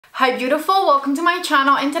Hi beautiful, welcome to my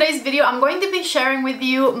channel. In today's video I'm going to be sharing with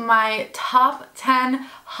you my top 10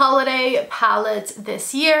 holiday palettes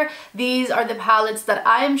this year. These are the palettes that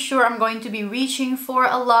I am sure I'm going to be reaching for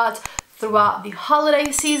a lot throughout the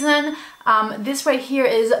holiday season. This right here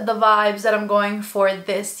is the vibes that I'm going for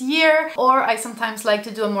this year, or I sometimes like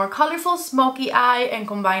to do a more colorful smoky eye and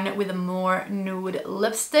combine it with a more nude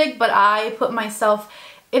lipstick, but I put myself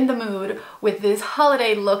in the mood with this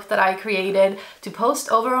holiday look that I created to post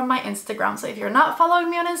over on my Instagram. So if you're not following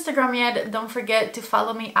me on Instagram yet, don't forget to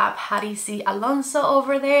follow me at PATTYALONSO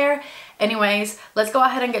over there. Anyways, let's go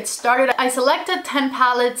ahead and get started. I selected 10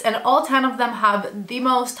 palettes and all 10 of them have the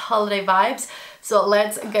most holiday vibes. So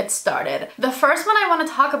let's get started. The first one I want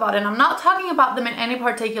to talk about, and I'm not talking about them in any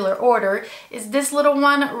particular order, is this little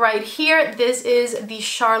one right here. This is the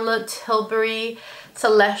Charlotte Tilbury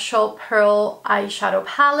Celestial Pearl eyeshadow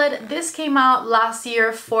palette. This came out last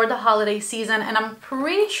year for the holiday season and I'm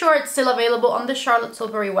pretty sure it's still available on the Charlotte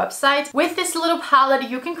Tilbury website. With this little palette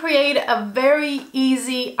you can create a very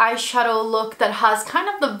easy eyeshadow look that has kind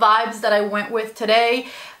of the vibes that I went with today.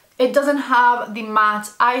 It doesn't have the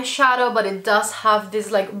matte eyeshadow, but it does have this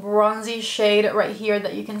like bronzy shade right here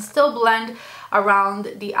that you can still blend around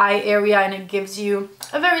the eye area, and it gives you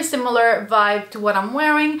a very similar vibe to what I'm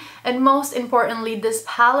wearing. And most importantly, this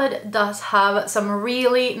palette does have some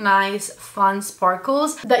really nice fun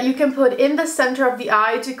sparkles that you can put in the center of the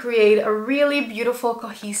eye to create a really beautiful,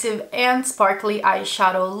 cohesive and sparkly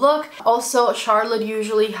eyeshadow look. Also, Charlotte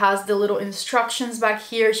usually has the little instructions back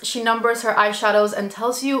here. She numbers her eyeshadows and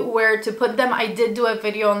tells you where to put them. I did do a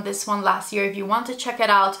video on this one last year if you want to check it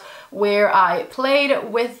out, where I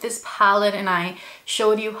played with this palette and I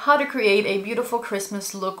showed you how to create a beautiful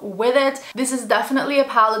Christmas look with it. This is definitely a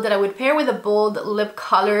palette that I would pair with a bold lip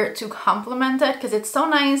color to complement it because it's so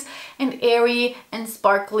nice and airy and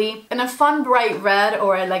sparkly, and a fun bright red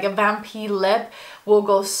or like a vampy lip will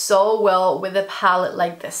go so well with a palette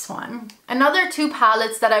like this one. Another two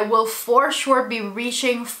palettes that I will for sure be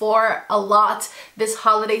reaching for a lot this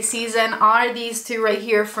holiday season are these two right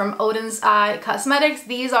here from Oden's Eye Cosmetics.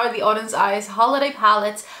 These are the Oden's Eye's holiday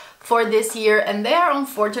palettes for this year and they are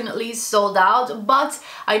unfortunately sold out, but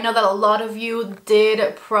I know that a lot of you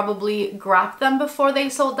did probably grab them before they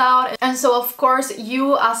sold out, and so of course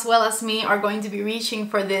you as well as me are going to be reaching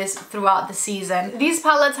for this throughout the season. These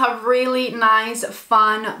palettes have really nice,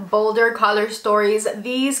 fun, bolder color stories.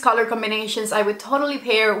 These color combinations I would totally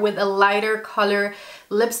pair with a lighter color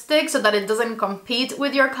lipstick so that it doesn't compete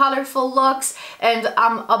with your colorful looks, and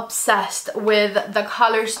I'm obsessed with the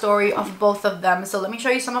color story of both of them. So let me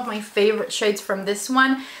show you some of my favorite shades from this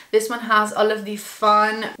one. This one has all of the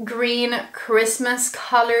fun green Christmas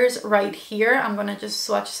colors right here. I'm gonna just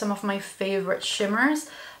swatch some of my favorite shimmers.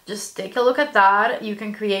 Just take a look at that. You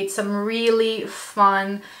can create some really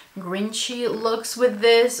fun Grinchy looks with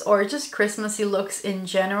this, or just Christmassy looks in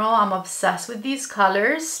general. I'm obsessed with these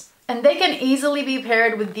colors. And they can easily be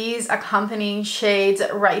paired with these accompanying shades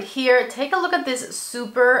right here. Take a look at this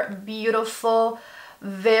super beautiful,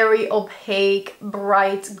 very opaque,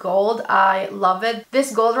 bright gold. I love it.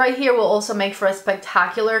 This gold right here will also make for a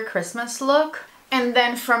spectacular Christmas look. And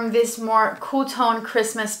then from this more cool tone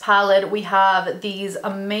Christmas palette, we have these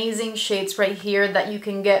amazing shades right here that you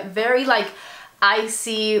can get very like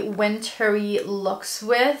icy, wintry looks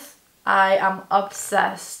with. I am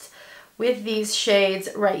obsessed with these shades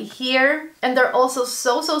right here, and they're also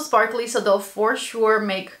so sparkly, so they'll for sure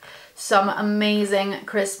make some amazing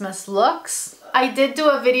Christmas looks. I did do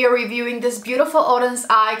a video reviewing this beautiful Oden's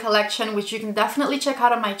Eye collection, which you can definitely check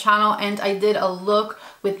out on my channel, and I did a look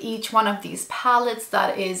with each one of these palettes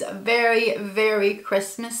that is very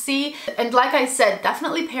Christmassy. And like I said,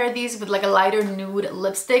 definitely pair these with like a lighter nude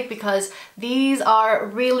lipstick because these are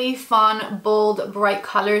really fun, bold, bright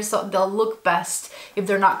colors, so they'll look best if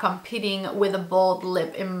they're not competing with a bold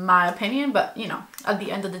lip in my opinion. But you know, at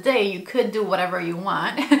the end of the day, you could do whatever you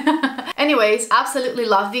want. Anyways, absolutely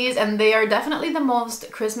love these, and they are definitely the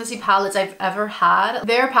most Christmassy palettes I've ever had.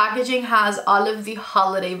 Their packaging has all of the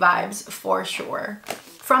holiday vibes for sure.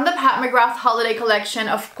 From the Pat McGrath holiday collection,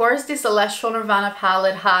 of course, the Celestial Nirvana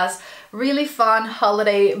palette has really fun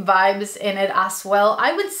holiday vibes in it as well.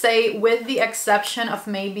 I would say with the exception of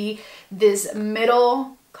maybe this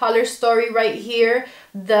middle color story right here,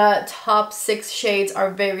 the top 6 shades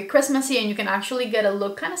are very Christmassy, and you can actually get a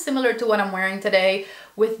look kind of similar to what I'm wearing today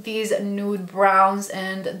with these nude browns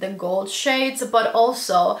and the gold shades. But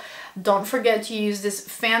also don't forget to use this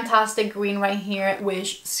fantastic green right here,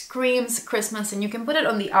 which screams Christmas, and you can put it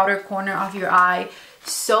on the outer corner of your eye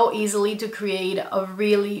so easily to create a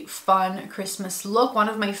really fun Christmas look. One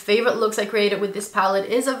of my favorite looks I created with this palette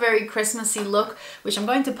is a very Christmassy look, which I'm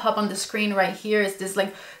going to pop on the screen right here. It's this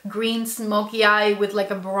like green smoky eye with like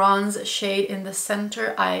a bronze shade in the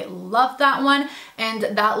center. I love that one, and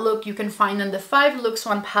that look you can find in the 5 Looks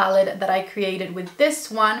One palette that I created with this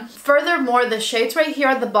one. Furthermore, the shades right here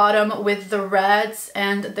at the bottom with the reds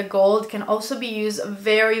and the gold can also be used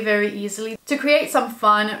very easily to create some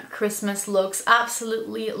fun Christmas looks.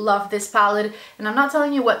 Absolutely love this palette, and I'm not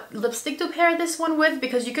telling you what lipstick to pair this one with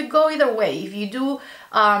because you could go either way. If you do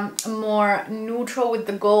more neutral with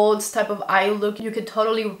the golds type of eye look, you could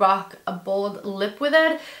totally rock a bold lip with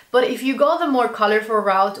it. But if you go the more colorful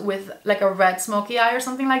route with like a red smoky eye or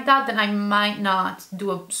something like that, then I might not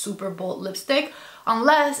do a super bold lipstick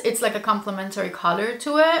unless it's like a complementary color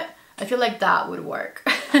to it. I feel like that would work.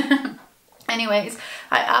 Anyways,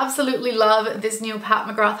 I absolutely love this new Pat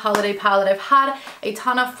McGrath holiday palette. I've had a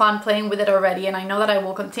ton of fun playing with it already, and I know that I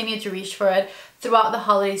will continue to reach for it throughout the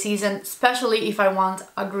holiday season, especially if I want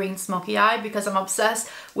a green smoky eye, because I'm obsessed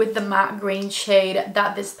with the matte green shade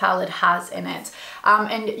that this palette has in it.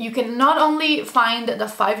 And you can not only find the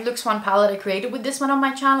 5 Looks One palette I created with this one on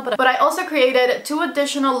my channel, but I also created 2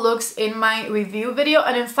 additional looks in my review video.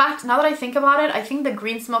 And in fact, now that I think about it, I think the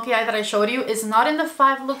green smoky eye that I showed you is not in the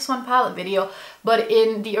 5 Looks One palette video, but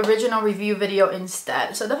in the original review video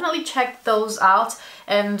instead. So definitely check those out,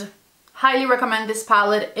 and highly recommend this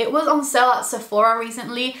palette. It was on sale at Sephora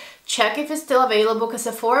recently. Check if it's still available, because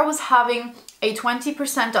Sephora was having a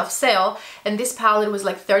 20% off sale and this palette was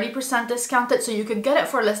like 30% discounted, so you could get it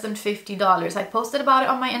for less than $50. I posted about it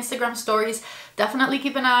on my Instagram stories. Definitely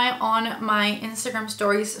keep an eye on my Instagram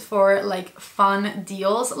stories for like fun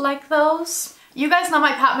deals like those. You guys know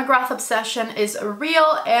my Pat McGrath obsession is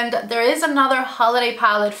real, and there is another holiday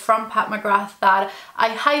palette from Pat McGrath that I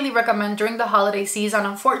highly recommend during the holiday season.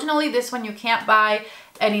 Unfortunately, this one you can't buy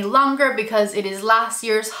any longer because it is last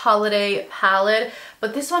year's holiday palette,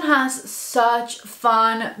 but this one has such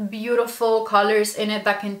fun, beautiful colors in it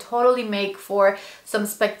that can totally make for some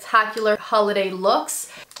spectacular holiday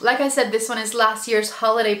looks. Like I said, this one is last year's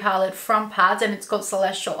holiday palette from Pat, and it's called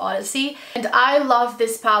Celestial Odyssey. And I love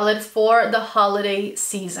this palette for the holiday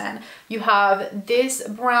season. You have this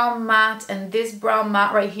brown matte and this brown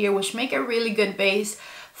matte right here, which make a really good base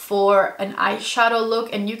for an eyeshadow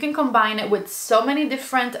look, and you can combine it with so many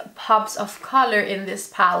different pops of color in this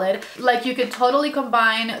palette. Like you could totally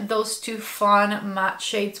combine those 2 fun matte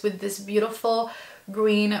shades with this beautiful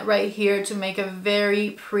green right here to make a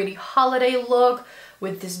very pretty holiday look.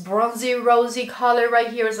 With this bronzy rosy color right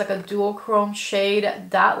here is like a duochrome shade.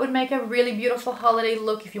 That would make a really beautiful holiday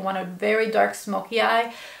look if you want a very dark smoky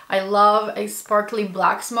eye. I love a sparkly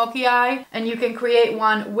black smoky eye, and you can create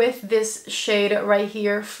one with this shade right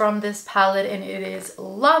here from this palette, and it is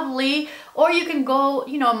lovely. Or you can go,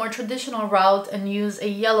 you know, a more traditional route and use a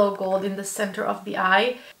yellow gold in the center of the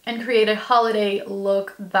eye and create a holiday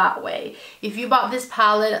look that way. If you bought this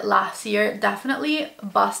palette last year, definitely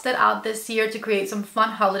bust it out this year to create some fun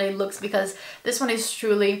holiday looks, because this one is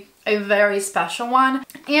truly a very special one.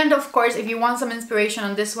 And of course, if you want some inspiration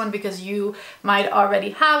on this one because you might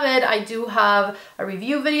already have it, I do have a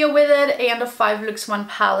review video with it and a 5 Looks One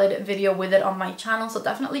palette video with it on my channel, so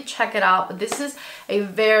definitely check it out. But this is a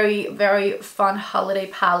very fun holiday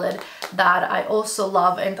palette that I also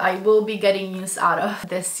love, and I will be getting use out of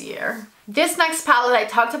this year. This next palette I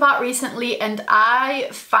talked about recently, and I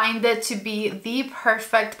find it to be the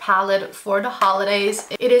perfect palette for the holidays.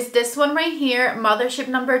 It is this one right here, Mothership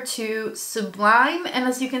number 2 Sublime, and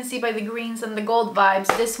as you can see by the greens and the gold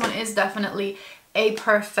vibes, this one is definitely a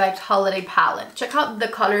perfect holiday palette. Check out the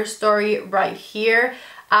color story right here.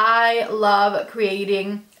 I love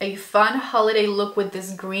creating a fun holiday look with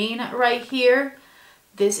this green right here.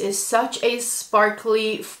 This is such a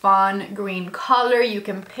sparkly, fun green color. You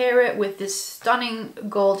can pair it with this stunning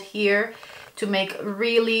gold here to make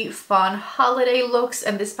really fun holiday looks.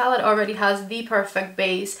 And this palette already has the perfect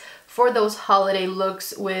base for those holiday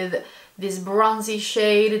looks with this bronzy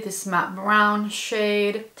shade, this matte brown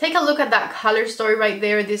shade. Take a look at that color story right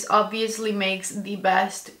there. This obviously makes the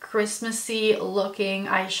best Christmassy looking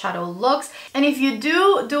eyeshadow looks. And if you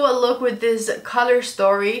do a look with this color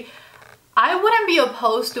story, I wouldn't be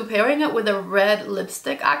opposed to pairing it with a red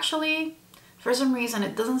lipstick actually. For some reason,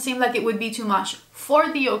 it doesn't seem like it would be too much for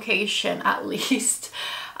the occasion at least.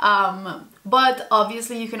 But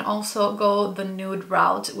obviously you can also go the nude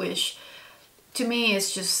route, which to me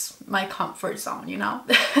is just my comfort zone, you know?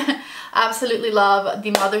 Absolutely love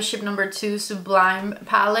the Mothership number 2 Sublime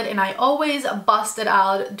palette, and I always bust it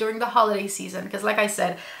out during the holiday season because, like I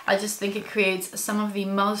said, I just think it creates some of the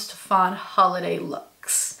most fun holiday looks.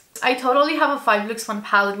 looks. I totally have a 5 looks 1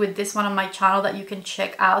 palette with this one on my channel that you can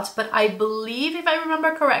check out, but I believe, if I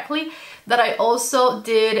remember correctly, that I also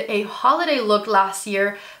did a holiday look last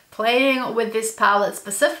year playing with this palette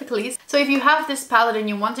specifically. So if you have this palette and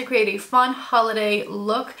you want to create a fun holiday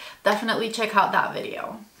look, definitely check out that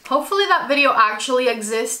video. Hopefully that video actually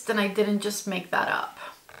exists and I didn't just make that up.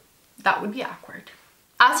 That would be awkward.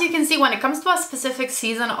 As you can see, when it comes to a specific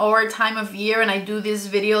season or time of year and I do these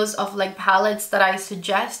videos of like palettes that I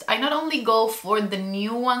suggest, I not only go for the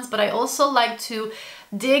new ones, but I also like to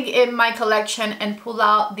dig in my collection and pull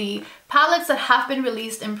out the palettes that have been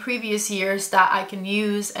released in previous years that I can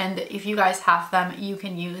use, and if you guys have them, you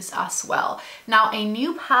can use as well. Now, a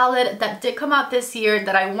new palette that did come out this year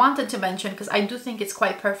that I wanted to mention because I do think it's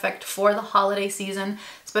quite perfect for the holiday season,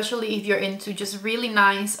 especially if you're into just really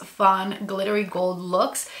nice, fun, glittery gold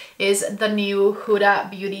looks, is the new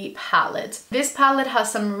Huda Beauty palette. This palette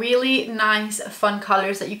has some really nice, fun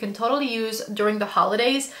colors that you can totally use during the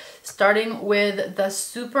holidays, starting with the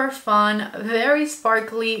super fun, very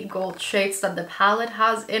sparkly gold shades that the palette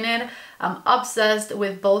has in it. I'm obsessed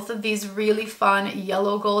with both of these really fun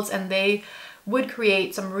yellow golds, and they would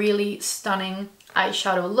create some really stunning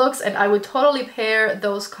eyeshadow looks, and I would totally pair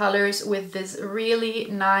those colors with this really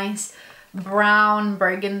nice brown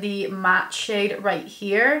burgundy matte shade right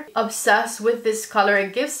here. Obsessed with this color.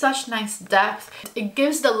 It gives such nice depth. It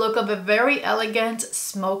gives the look of a very elegant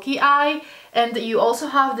smoky eye, and you also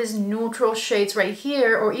have these neutral shades right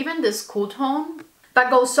here, or even this cool tone that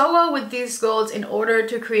goes so well with these golds in order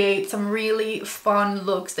to create some really fun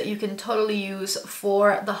looks that you can totally use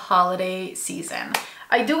for the holiday season.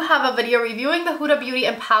 I do have a video reviewing the Huda Beauty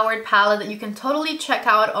Empowered palette that you can totally check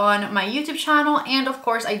out on my YouTube channel, and of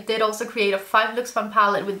course I did also create a 5 looks fun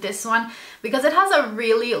palette with this one because it has a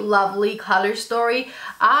really lovely color story.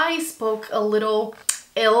 I spoke a little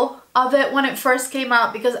ill of it when it first came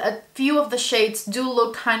out because a few of the shades do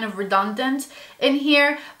look kind of redundant in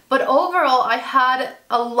here, but overall I had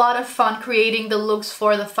a lot of fun creating the looks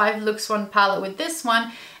for the 5 looks 1 palette with this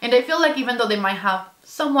one, and I feel like even though they might have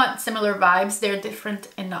somewhat similar vibes, they're different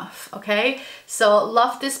enough, okay? So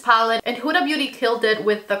love this palette, and Huda Beauty killed it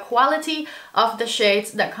with the quality of the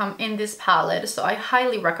shades that come in this palette, so I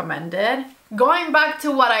highly recommend it. Going back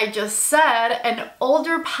to what I just said, an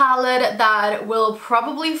older palette that will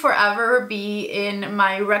probably forever be in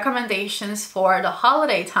my recommendations for the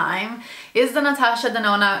holiday time is the Natasha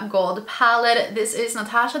Denona Gold palette. This is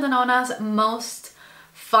Natasha Denona's most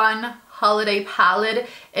fun holiday palette,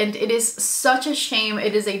 and it is such a shame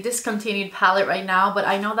it is a discontinued palette right now, but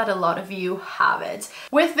I know that a lot of you have it.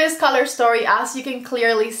 With this color story, as you can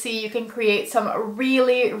clearly see, you can create some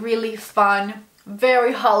really fun,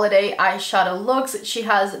 very holiday eyeshadow looks. She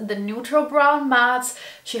has the neutral brown mattes,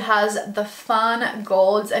 she has the fun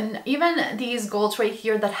golds, and even these golds right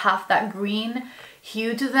here that have that green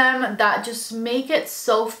hue to them that just make it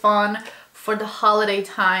so fun for the holiday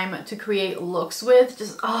time to create looks with.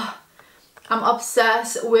 Just, I'm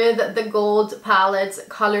obsessed with the gold palette's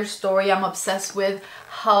color story. I'm obsessed with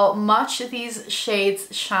how much these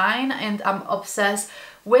shades shine, and I'm obsessed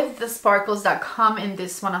with the sparkles that come in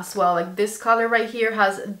this one as well. Like this color right here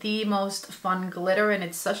has the most fun glitter, and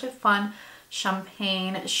it's such a fun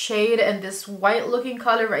champagne shade, and this white looking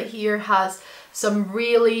color right here has some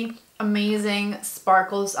really amazing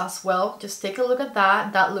sparkles as well. Just take a look at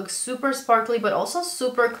that. That looks super sparkly but also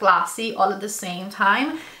super classy all at the same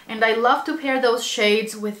time, and I love to pair those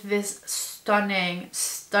shades with this stunning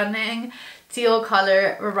teal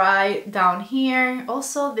color right down here.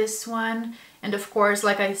 Also this one, and of course,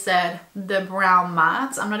 like I said, the brown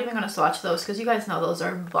mattes. I'm not even gonna swatch those because you guys know those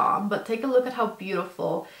are bomb, but take a look at how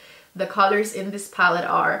beautiful the colors in this palette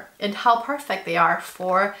are and how perfect they are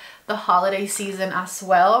for the holiday season as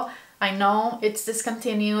well. I know it's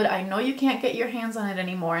discontinued, I know you can't get your hands on it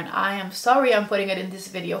anymore, and I am sorry I'm putting it in this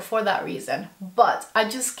video for that reason, but I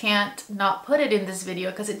just can't not put it in this video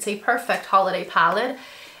because it's a perfect holiday palette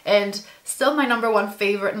and still my #1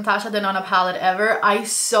 favorite Natasha Denona palette ever. I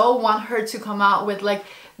so want her to come out with like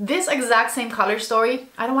this exact same color story.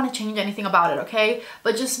 I don't want to change anything about it, okay?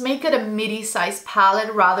 But just make it a midi-sized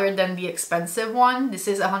palette rather than the expensive one. This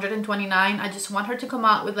is $129. I just want her to come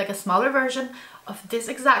out with like a smaller version of this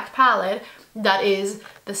exact palette that is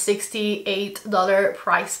the $68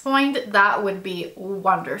 price point. That would be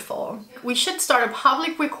wonderful. We should start a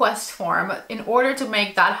public request form in order to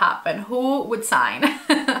make that happen. Who would sign?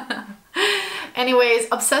 Anyways,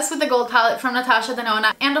 obsessed with the gold palette from Natasha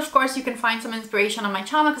Denona, and of course you can find some inspiration on my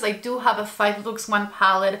channel because I do have a 5 looks 1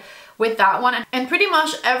 palette with that one, and pretty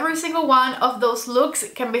much every single one of those looks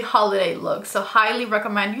can be holiday looks, so highly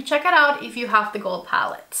recommend you check it out if you have the gold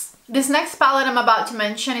palettes. This next palette I'm about to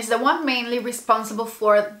mention is the one mainly responsible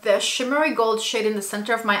for the shimmery gold shade in the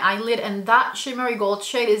center of my eyelid, and that shimmery gold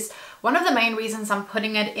shade is one of the main reasons I'm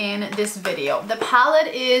putting it in this video. The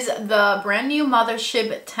palette is the brand new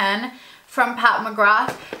Mothership 10 from Pat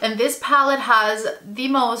McGrath, and this palette has the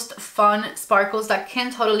most fun sparkles that can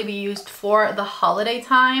totally be used for the holiday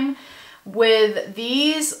time, with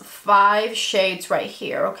these 5 shades right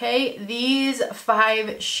here, okay? These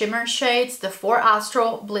 5 shimmer shades, the 4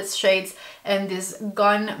 Astral Bliss shades, and this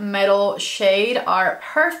gunmetal shade are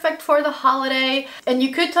perfect for the holiday. And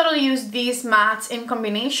you could totally use these mattes in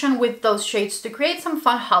combination with those shades to create some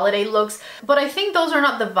fun holiday looks. But I think those are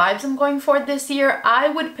not the vibes I'm going for this year. I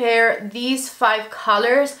would pair these 5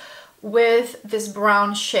 colors with this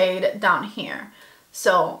brown shade down here.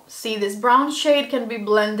 So see, this brown shade can be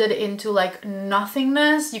blended into like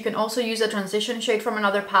nothingness. You can also use a transition shade from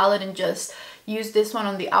another palette and just use this one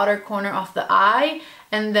on the outer corner of the eye.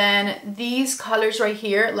 And then these colors right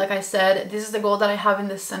here, like I said, this is the gold that I have in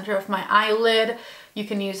the center of my eyelid. You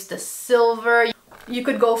can use the silver. You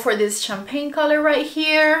could go for this champagne color right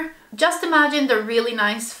here. Just imagine the really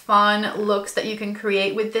nice fun looks that you can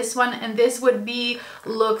create with this one, and this would be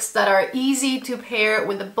looks that are easy to pair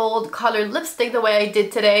with a bold colored lipstick the way I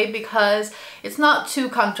did today, because it's not too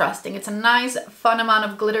contrasting. It's a nice fun amount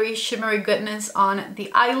of glittery shimmery goodness on the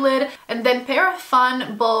eyelid, and then pair a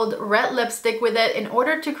fun bold red lipstick with it in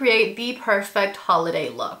order to create the perfect holiday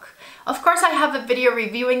look. Of course, I have a video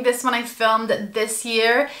reviewing this one I filmed this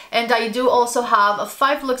year, and I do also have a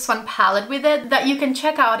 5 looks fun palette with it that you can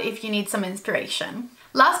check out if you need some inspiration.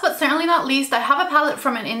 Last but certainly not least, I have a palette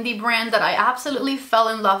from an indie brand that I absolutely fell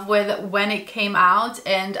in love with when it came out,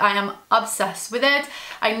 and I am obsessed with it.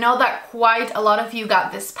 I know that quite a lot of you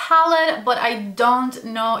got this palette, but I don't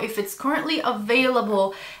know if it's currently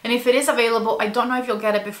available, and if it is available, I don't know if you'll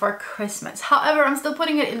get it before Christmas. However, I'm still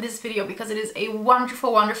putting it in this video because it is a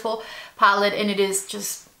wonderful, wonderful palette, and it is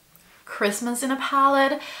just Christmas in a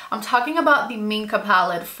palette. I'm talking about the Minka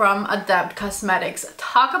palette from Adept Cosmetics.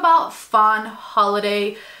 Talk about fun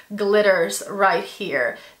holiday glitters right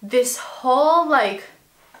here. This whole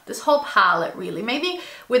palette really, maybe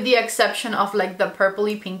with the exception of like the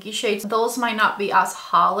purpley pinky shades, those might not be as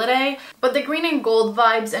holiday, but the green and gold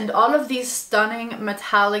vibes and all of these stunning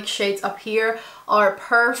metallic shades up here are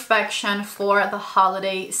perfection for the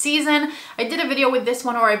holiday season. I did a video with this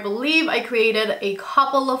one where I believe I created a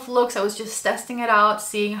couple of looks. I was just testing it out,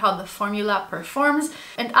 seeing how the formula performs,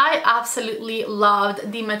 and I absolutely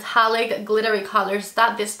loved the metallic glittery colors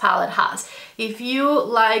that this palette has. If you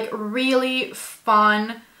like really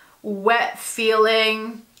fun, wet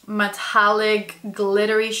feeling, metallic,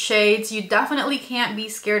 glittery shades, you definitely can't be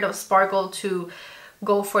scared of sparkle to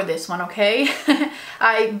go for this one, okay?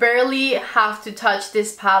 I barely have to touch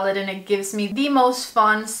this palette and it gives me the most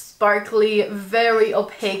fun, sparkly, very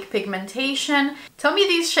opaque pigmentation. Tell me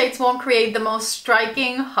these shades won't create the most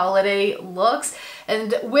striking holiday looks.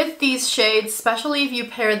 And with these shades, especially if you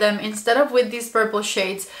pair them instead of with these purple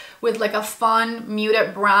shades with like a fun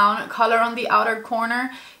muted brown color on the outer corner,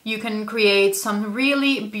 you can create some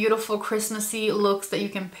really beautiful Christmassy looks that you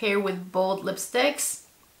can pair with bold lipsticks.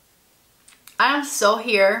 I am so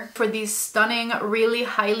here for these stunning, really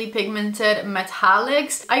highly pigmented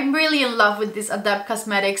metallics. I'm really in love with these Adept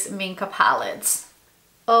Cosmetics Minka palettes.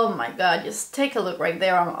 Oh my god, just take a look right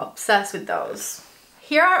there. I'm obsessed with those.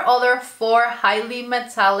 Here are other 4 highly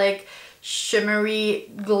metallic,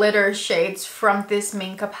 shimmery glitter shades from this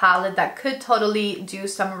Minka palette that could totally do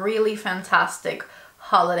some really fantastic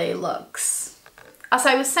holiday looks. As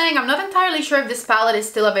I was saying, I'm not entirely sure if this palette is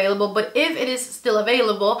still available, but if it is still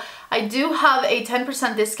available, I do have a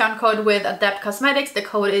 10% discount code with Adept Cosmetics. The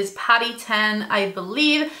code is PATTY10, I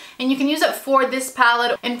believe, and you can use it for this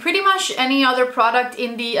palette and pretty much any other product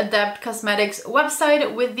in the Adept Cosmetics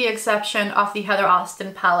website, with the exception of the Heather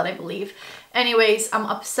Austin palette, I believe. Anyways, I'm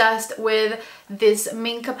obsessed with this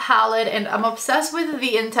Minka palette, and I'm obsessed with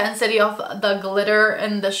the intensity of the glitter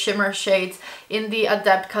and the shimmer shades in the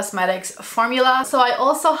Adept Cosmetics formula. So I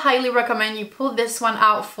also highly recommend you pull this one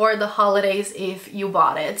out for the holidays if you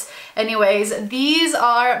bought it. Anyways, these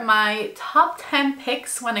are my top 10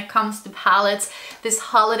 picks when it comes to palettes this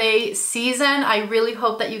holiday season. I really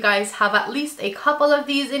hope that you guys have at least a couple of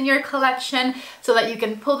these in your collection so that you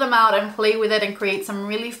can pull them out and play with it and create some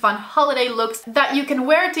really fun holiday looks that you can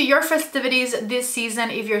wear to your festivities this season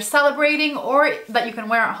if you're celebrating, or that you can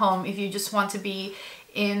wear at home if you just want to be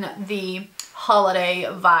in the holiday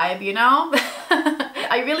vibe, you know?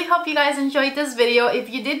 I really hope you guys enjoyed this video. If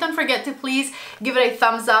you did, don't forget to please give it a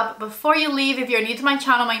thumbs up before you leave. If you're new to my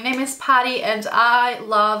channel, my name is Patty and I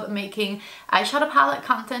love making eyeshadow palette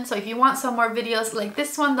content. So if you want some more videos like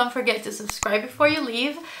this one, don't forget to subscribe before you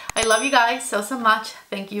leave. I love you guys so much.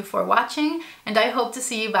 Thank you for watching and I hope to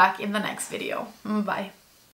see you back in the next video. Bye.